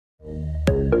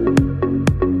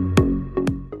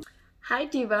Hi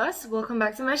Divas, welcome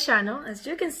back to my channel. As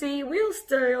you can see, we're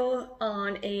still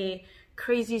on a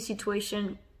crazy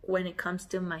situation when it comes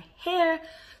to my hair.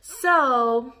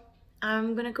 So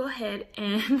I'm gonna go ahead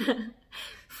and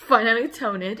finally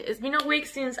tone it. It's been a week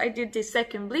since I did the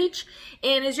second bleach,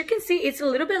 and as you can see, it's a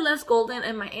little bit less golden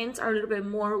and my ends are a little bit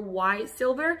more white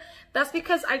silver. That's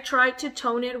because I tried to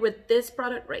tone it with this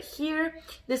product right here.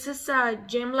 This is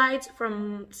Gem Lights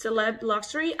from Celeb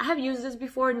Luxury. I have used this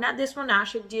before, not this one. I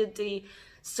actually did the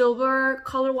silver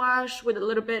color wash with a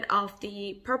little bit of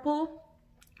the purple,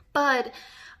 but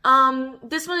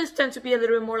this one is tend to be a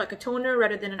little bit more like a toner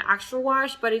rather than an actual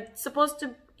wash, but it's supposed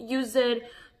to use it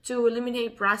to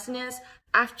eliminate brassiness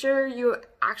after you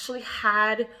actually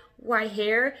had white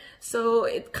hair. So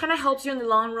it kind of helps you in the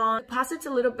long run. It deposits a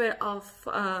little bit of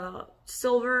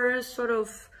silver, sort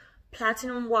of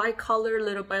platinum white color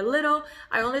little by little.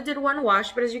 I only did one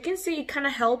wash, but as you can see, it kind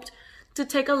of helped to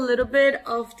take a little bit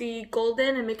of the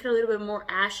golden and make it a little bit more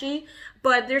ashy.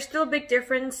 But there's still a big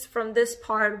difference from this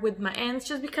part with my ends,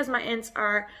 just because my ends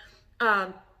are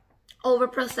over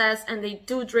processed and they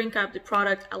do drink up the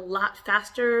product a lot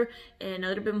faster and a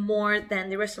little bit more than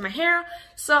the rest of my hair.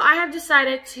 So I have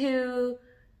decided to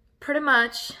pretty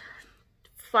much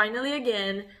finally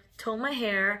again tone my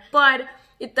hair, but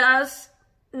it does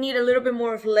need a little bit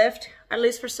more of lift, at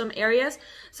least for some areas.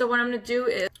 So what I'm gonna do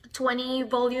is 20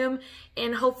 volume,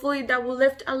 and hopefully that will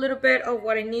lift a little bit of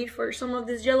what I need for some of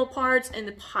these yellow parts and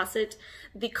deposit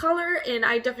the color. And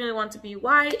I definitely want to be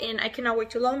white, and I cannot wait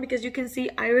too long because you can see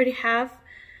I already have,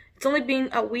 it's only been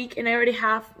a week and I already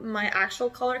have my actual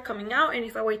color coming out. And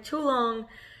if I wait too long,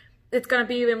 it's gonna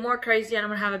be even more crazy and I'm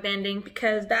gonna have a banding,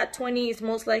 because that 20 is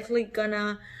most likely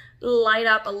gonna light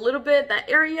up a little bit that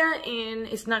area, and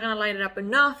it's not gonna light it up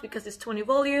enough because it's 20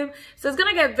 volume. So it's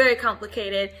gonna get very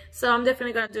complicated. So I'm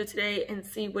definitely gonna do it today and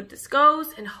see what this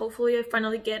goes, and hopefully I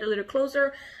finally get a little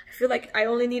closer. I feel like I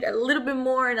only need a little bit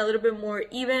more and a little bit more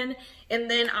even,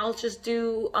 and then I'll just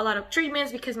do a lot of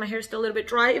treatments because my hair is still a little bit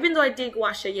dry, even though I did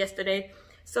wash it yesterday.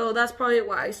 So that's probably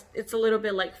why it's a little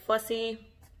bit like fussy.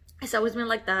 It's always been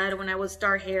like that when I was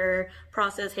dark hair,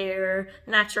 processed hair,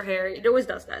 natural hair. It always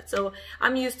does that. So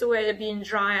I'm used to it being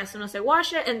dry as soon as I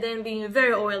wash it, and then being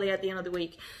very oily at the end of the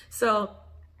week. So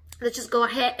let's just go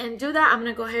ahead and do that. I'm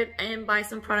gonna go ahead and buy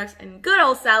some products in good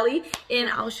old Sally,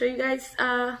 and I'll show you guys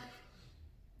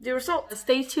the result.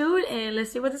 Stay tuned and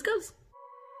let's see where this goes.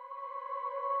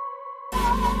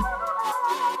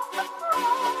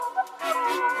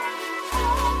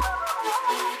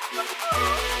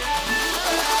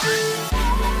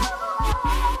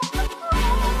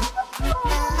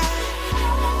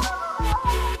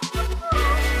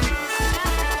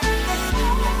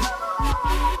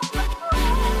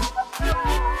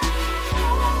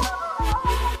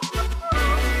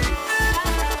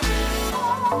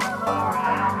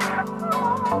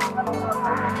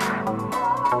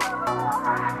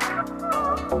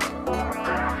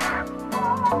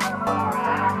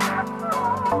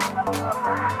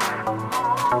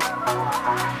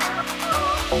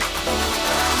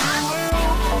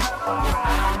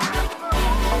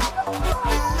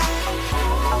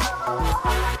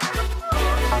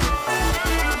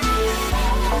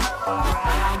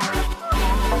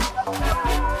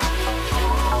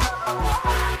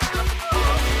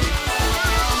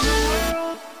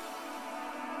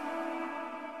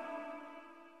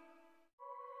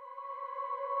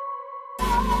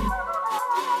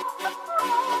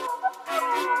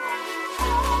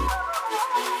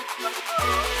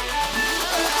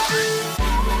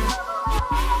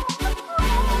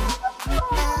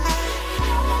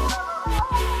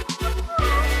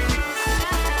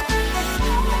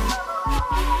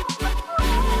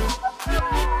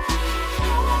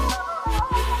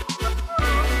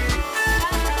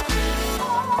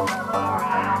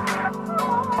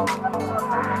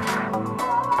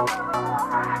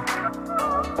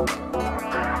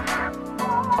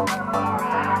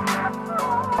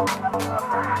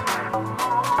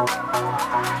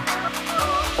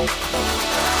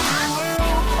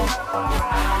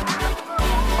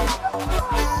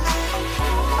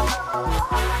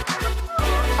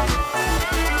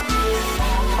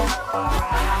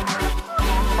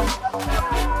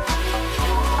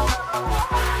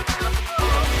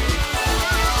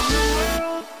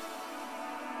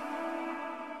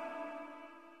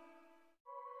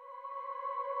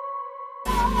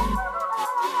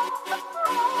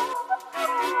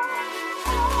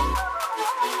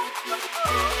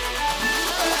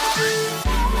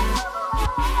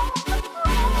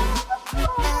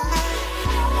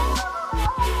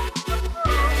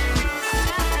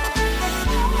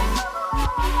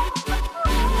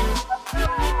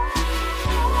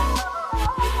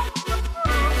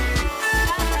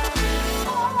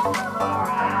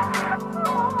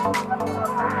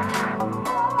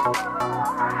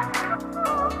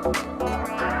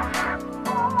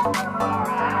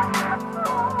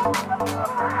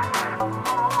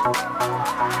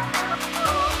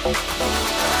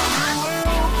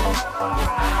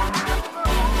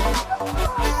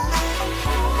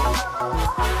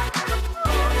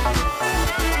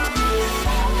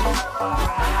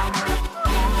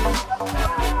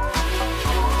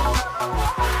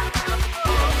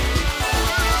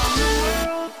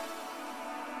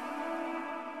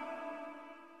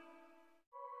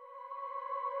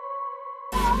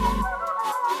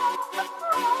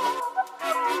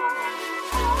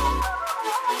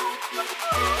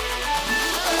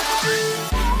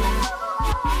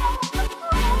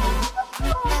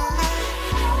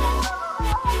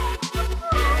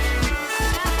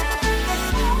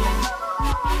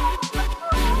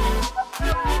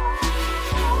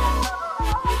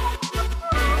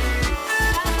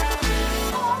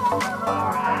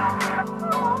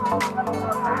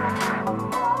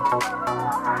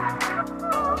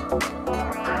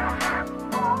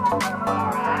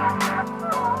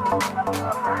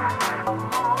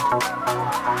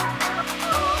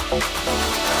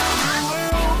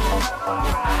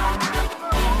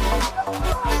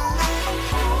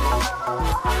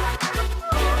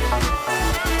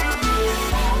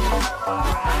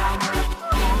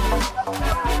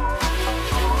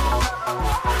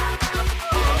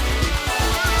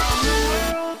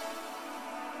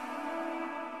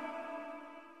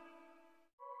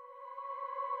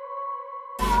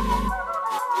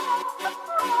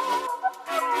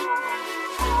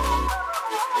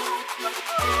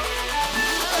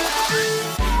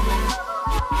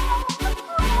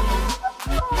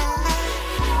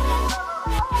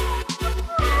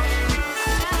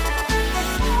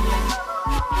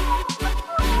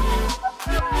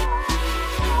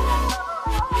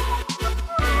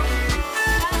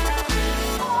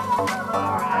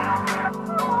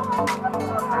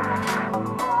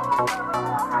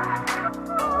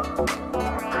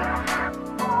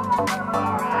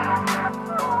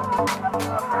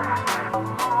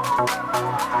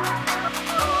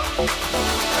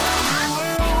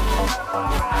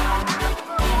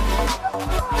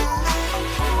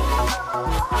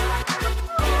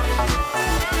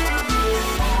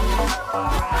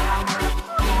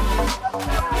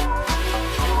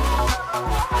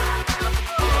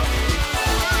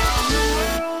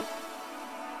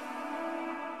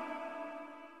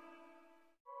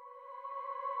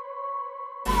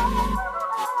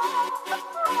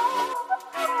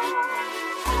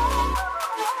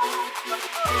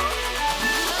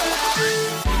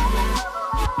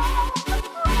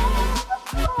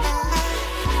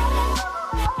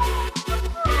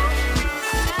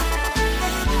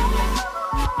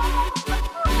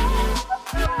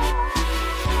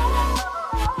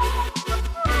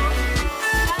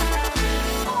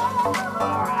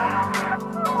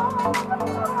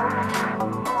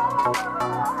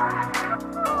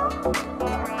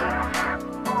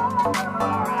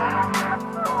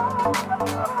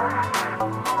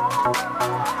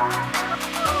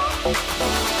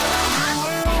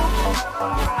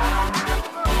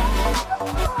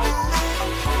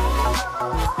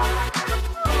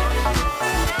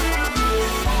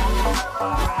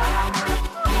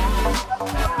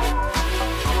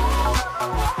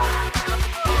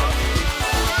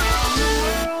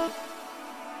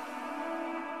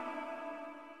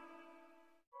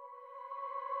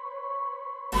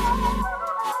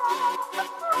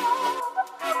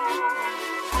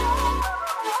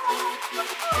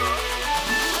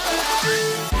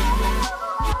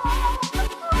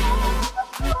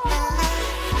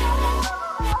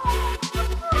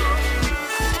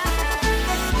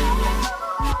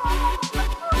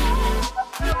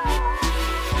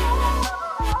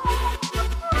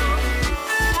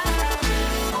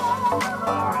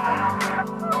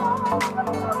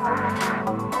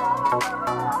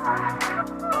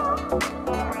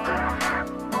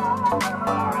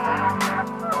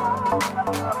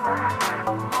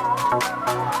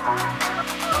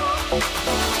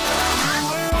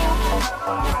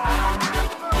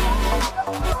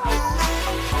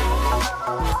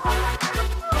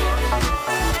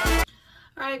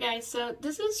 Alright guys, so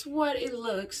this is what it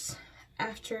looks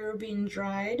after being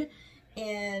dried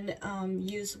and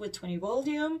used with 20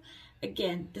 volume.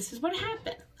 Again, this is what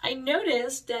happened. I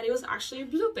noticed that it was actually a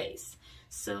blue base.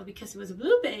 So because it was a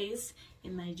blue base,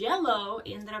 in my yellow,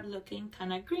 it ended up looking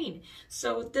kind of green.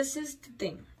 So this is the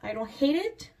thing. I don't hate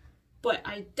it, but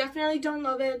I definitely don't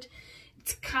love it.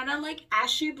 It's kind of like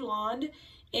ashy blonde,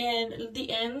 and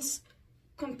the ends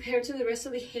compared to the rest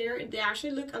of the hair, they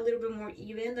actually look a little bit more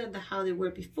even than how they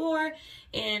were before.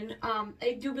 And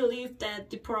I do believe that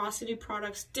the porosity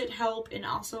products did help, and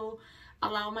also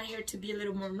allow my hair to be a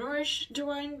little more nourished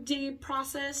during the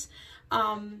process.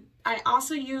 I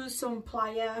also use some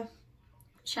Playa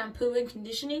shampoo and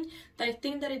conditioning that I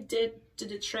think that it did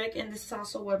the trick, and this is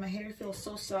also why my hair feels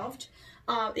so soft.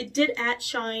 It did add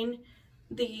shine,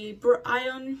 the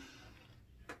iron,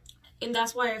 and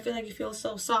that's why I feel like it feels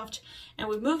so soft. And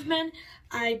with movement,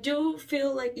 I do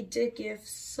feel like it did give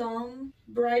some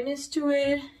brightness to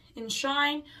it and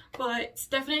shine, but it's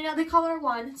definitely not the color I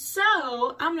want.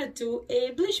 So I'm gonna do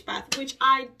a bleach bath, which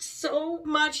I so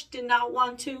much did not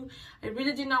want to. I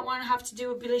really did not want to have to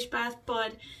do a bleach bath,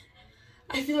 but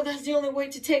I feel like that's the only way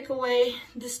to take away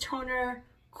this toner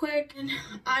quick. And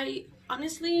I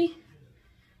honestly,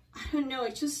 I don't know,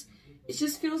 it just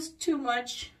feels too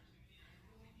much,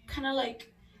 kind of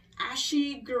like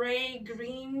ashy gray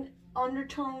green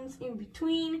undertones in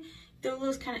between. It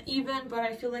looks kind of even, but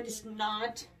I feel like it's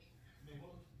not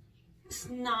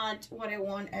what I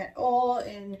want at all,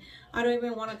 and I don't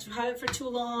even want it to have it for too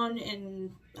long,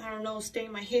 and I don't know,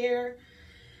 stain my hair.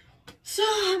 So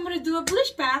I'm gonna do a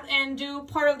bleach bath and do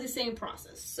part of the same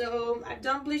process. So I've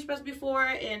done bleach baths before,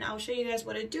 and I'll show you guys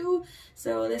what I do.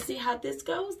 So let's see how this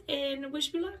goes, and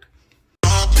wish me luck.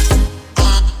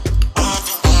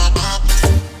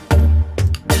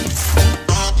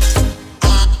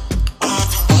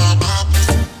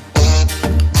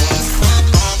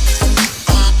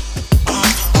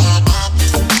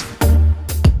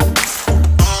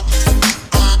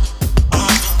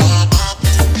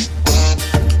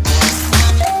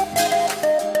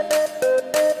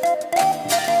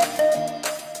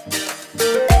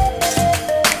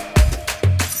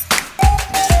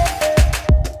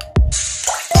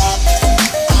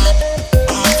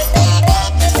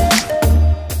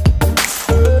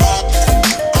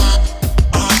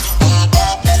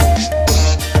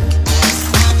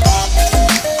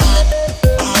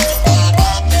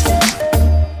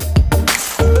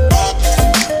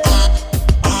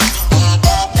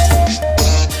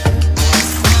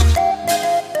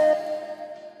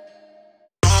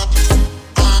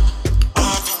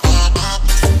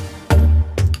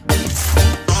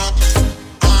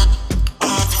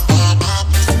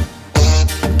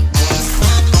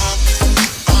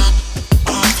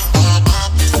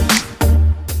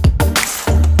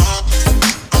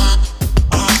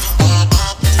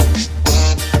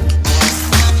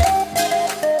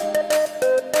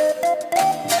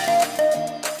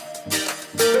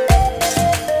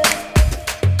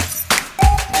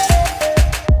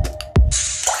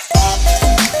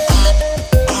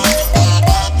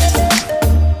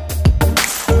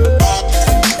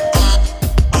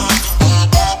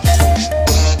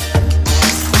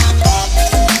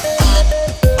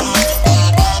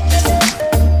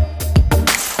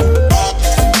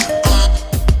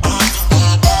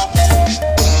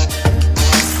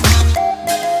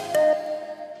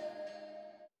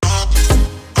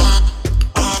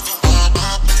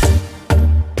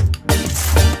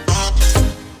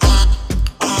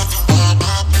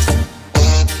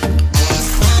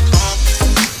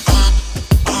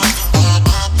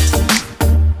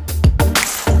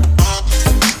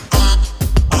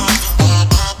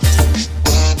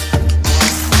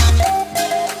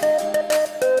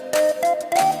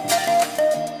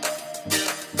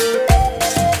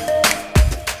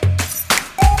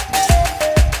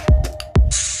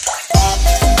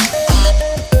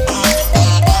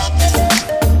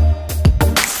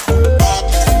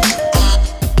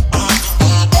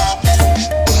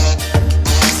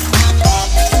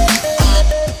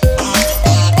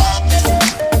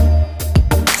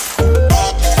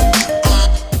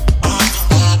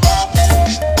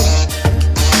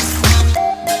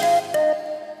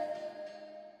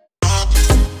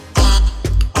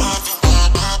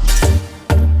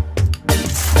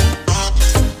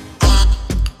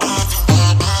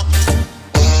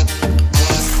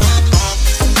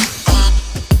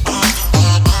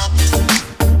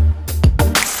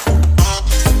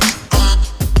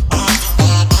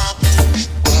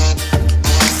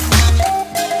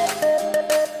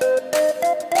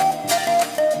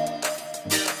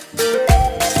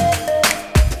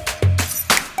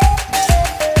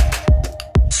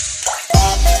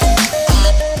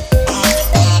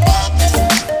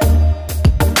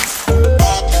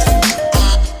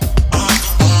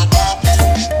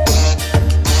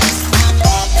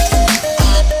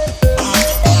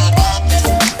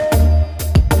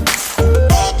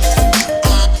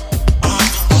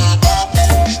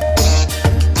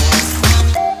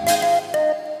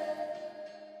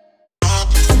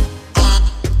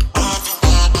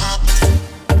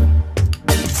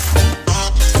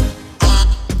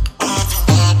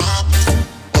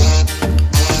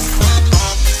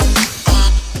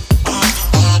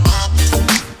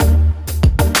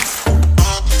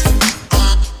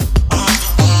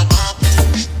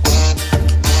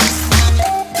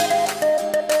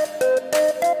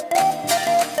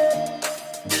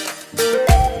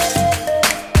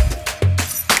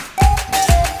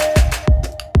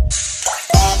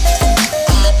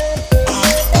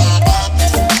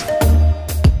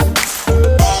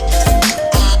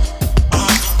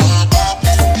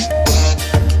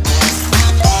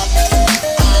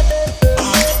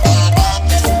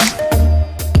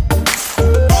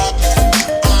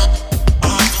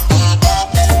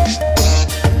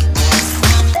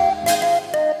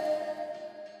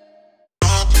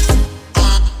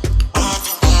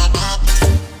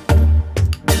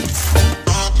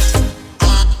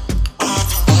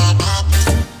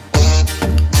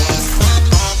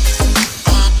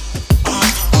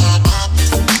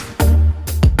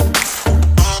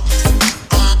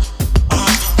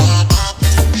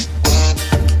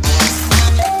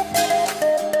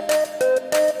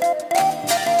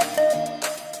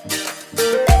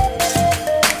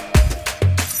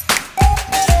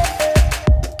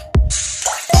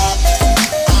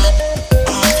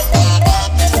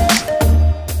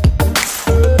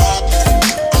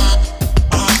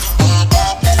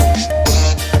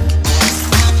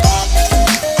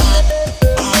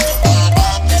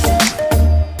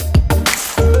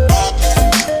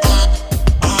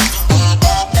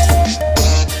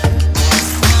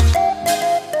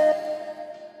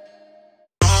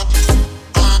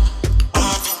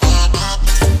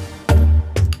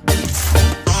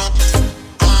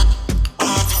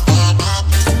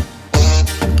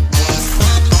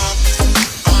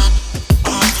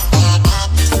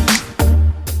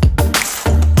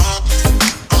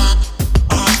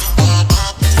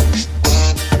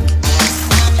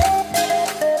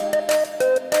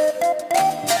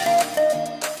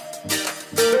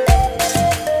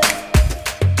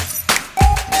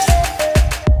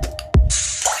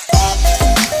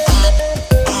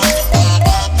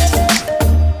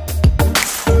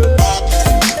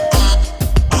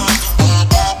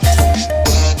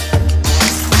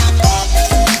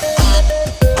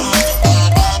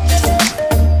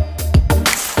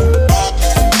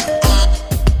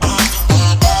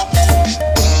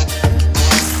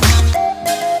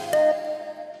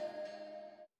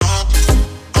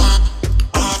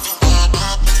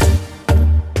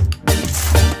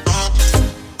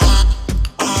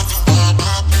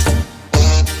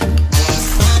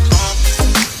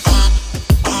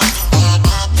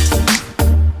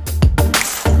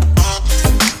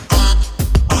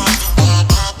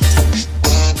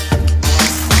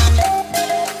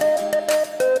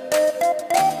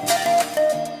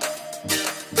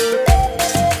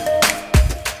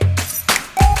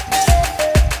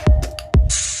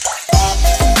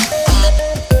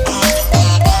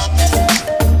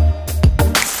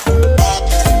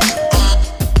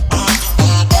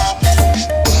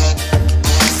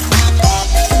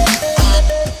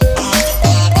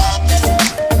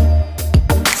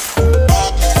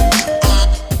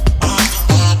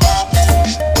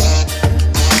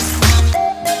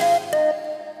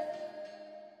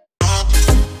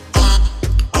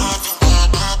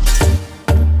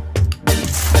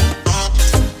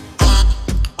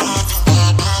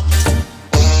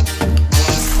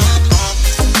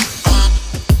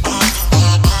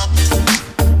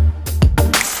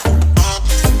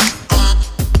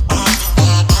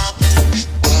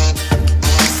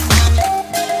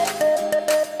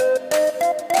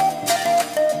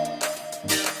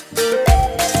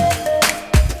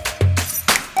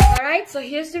 so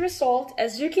here's the result.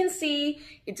 As you can see,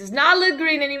 it does not look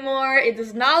green anymore. It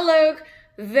does not look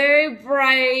very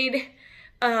bright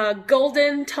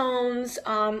golden tones.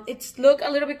 It's look a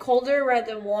little bit colder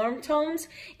rather than warm tones.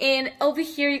 And over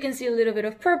here you can see a little bit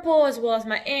of purple as well as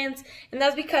my ends, and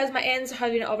that's because my ends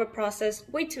have been over processed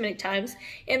way too many times.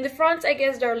 In the fronts, I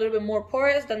guess they're a little bit more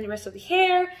porous than the rest of the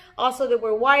hair. Also, they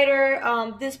were whiter.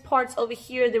 These parts over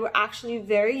here, they were actually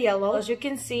very yellow. As you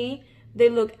can see, they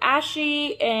look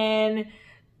ashy and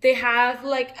they have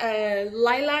like a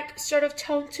lilac sort of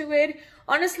tone to it.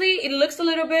 Honestly, it looks a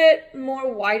little bit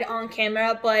more white on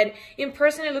camera, but in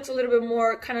person it looks a little bit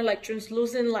more kind of like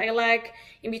translucent lilac,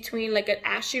 in between like an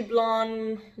ashy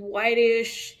blonde,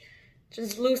 whitish,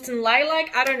 translucent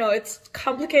lilac. I don't know, it's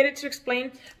complicated to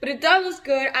explain, but it does look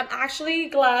good. I'm actually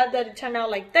glad that it turned out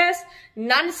like this.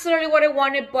 Not necessarily what I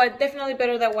wanted, but definitely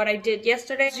better than what I did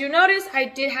yesterday. As you notice, I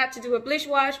did have to do a bleach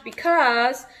wash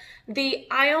because the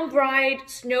Ion Bright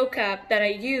snow cap that I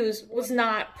used was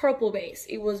not purple base,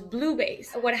 it was blue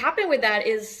base. What happened with that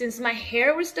is, since my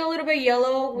hair was still a little bit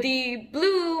yellow, the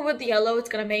blue with the yellow, it's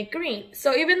gonna make green.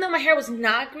 So even though my hair was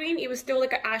not green, it was still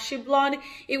like an ashy blonde.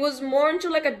 It was more into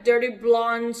like a dirty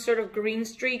blonde sort of green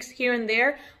streaks here and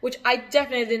there, which I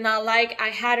definitely did not like. I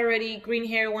had already green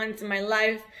hair once in my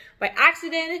life by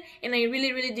accident, and I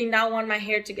really did not want my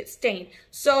hair to get stained.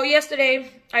 So yesterday,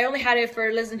 I only had it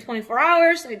for less than 24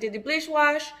 hours. I did the bleach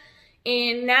wash,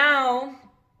 and now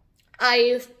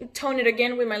I toned it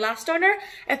again with my last toner.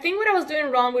 I think what I was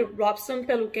doing wrong with Robson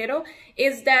Peluquero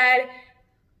is that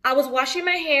I was washing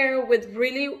my hair with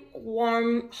really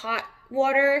warm, hot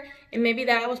water, and maybe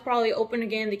that was probably open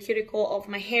again the cuticle of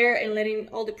my hair and letting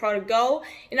all the product go.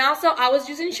 And also, I was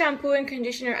using shampoo and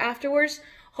conditioner afterwards,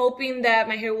 hoping that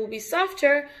my hair will be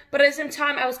softer, but at the same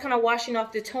time I was kind of washing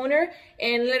off the toner.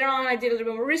 And later on I did a little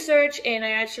bit more research, and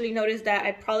I actually noticed that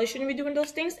I probably shouldn't be doing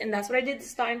those things, and that's what I did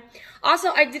this time.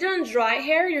 Also, I did it on dry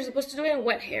hair. You're supposed to do it on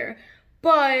wet hair,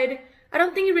 but I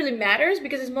don't think it really matters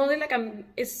because it's mostly like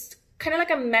it's kind of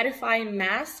like a mattifying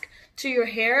mask to your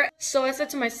hair. So I said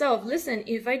to myself, listen,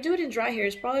 if I do it in dry hair,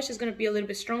 it's probably just going to be a little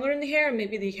bit stronger in the hair, and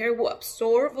maybe the hair will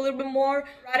absorb a little bit more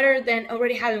rather than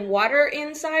already having water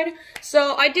inside.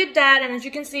 So I did that, and as you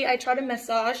can see, I tried to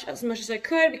massage as much as I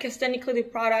could because technically the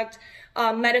product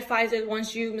mattifies it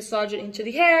once you massage it into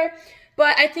the hair.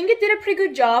 But I think it did a pretty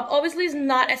good job. Obviously, it's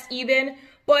not as even,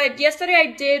 but yesterday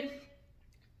I did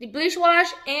the bleach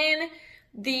wash and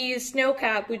the snow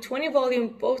cap with 20 volume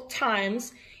both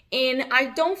times, and I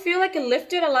don't feel like it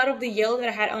lifted a lot of the yellow that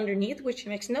I had underneath, which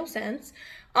makes no sense.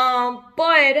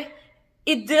 But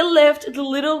it did lift the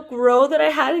little grow that I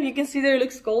had. If you can see there, it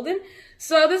looks golden.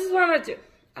 So this is what I'm gonna do.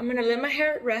 I'm gonna let my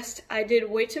hair rest. I did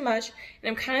way too much, and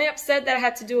I'm kind of upset that I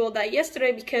had to do all that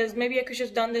yesterday because maybe I could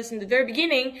just done this in the very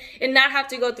beginning and not have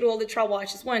to go through all the trouble I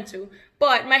just went to.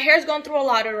 But my hair's gone through a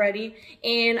lot already,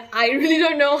 and I really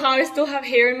don't know how I still have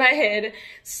hair in my head.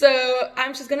 So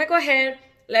I'm just gonna go ahead,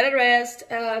 let it rest.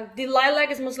 The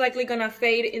lilac is most likely gonna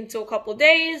fade into a couple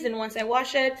days, and once I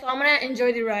wash it, so I'm gonna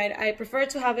enjoy the ride. I prefer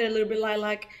to have it a little bit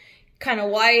lilac, kind of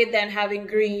white, than having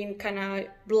green, kind of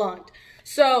blonde.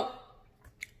 So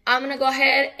I'm gonna go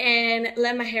ahead and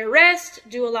let my hair rest,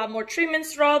 do a lot more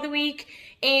treatments throughout the week.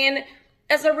 And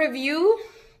as a review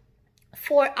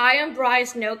for Ion Bright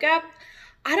Snow Cap,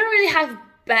 I don't really have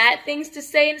bad things to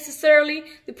say necessarily.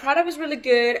 The product was really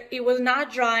good. It was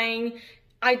not drying.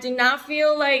 I did not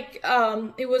feel like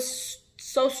it was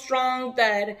so strong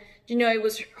that, you know, it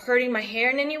was hurting my hair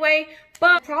in any way.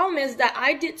 But the problem is that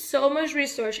I did so much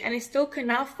research and I still could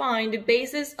not find the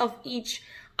basis of each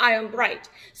Ion Bright.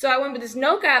 So I went with this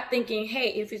snow cap thinking, hey,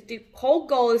 if the whole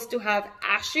goal is to have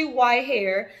ashy white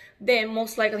hair, then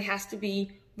most likely has to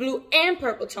be blue and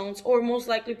purple tones, or most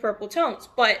likely purple tones.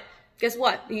 But guess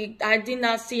what? I did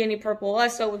not see any purple. I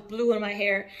saw with blue in my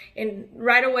hair, and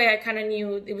right away I kind of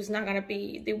knew it was not gonna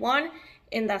be the one,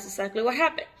 and that's exactly what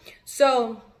happened.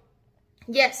 So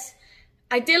yes,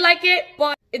 I did like it,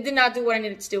 but it did not do what I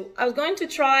needed to do. I was going to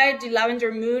try the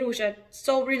Lavender Moon, which I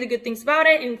saw really good things about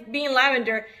it, and being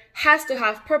lavender has to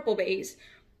have purple base,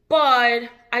 but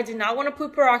I did not want to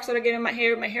put peroxide again in my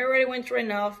hair. My hair already went through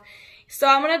enough. So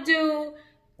I'm gonna do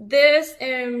this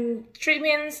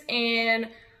treatments, and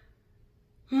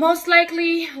most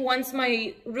likely once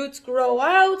my roots grow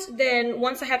out, then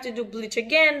once I have to do bleach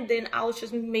again, then I'll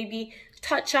just maybe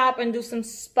touch up and do some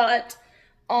spot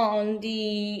on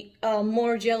the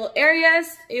more yellow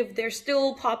areas if they're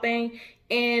still popping,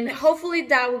 and hopefully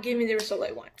that will give me the result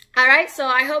I want. Alright, so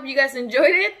I hope you guys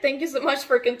enjoyed it. Thank you so much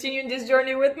for continuing this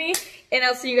journey with me, and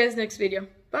I'll see you guys next video.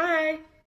 Bye!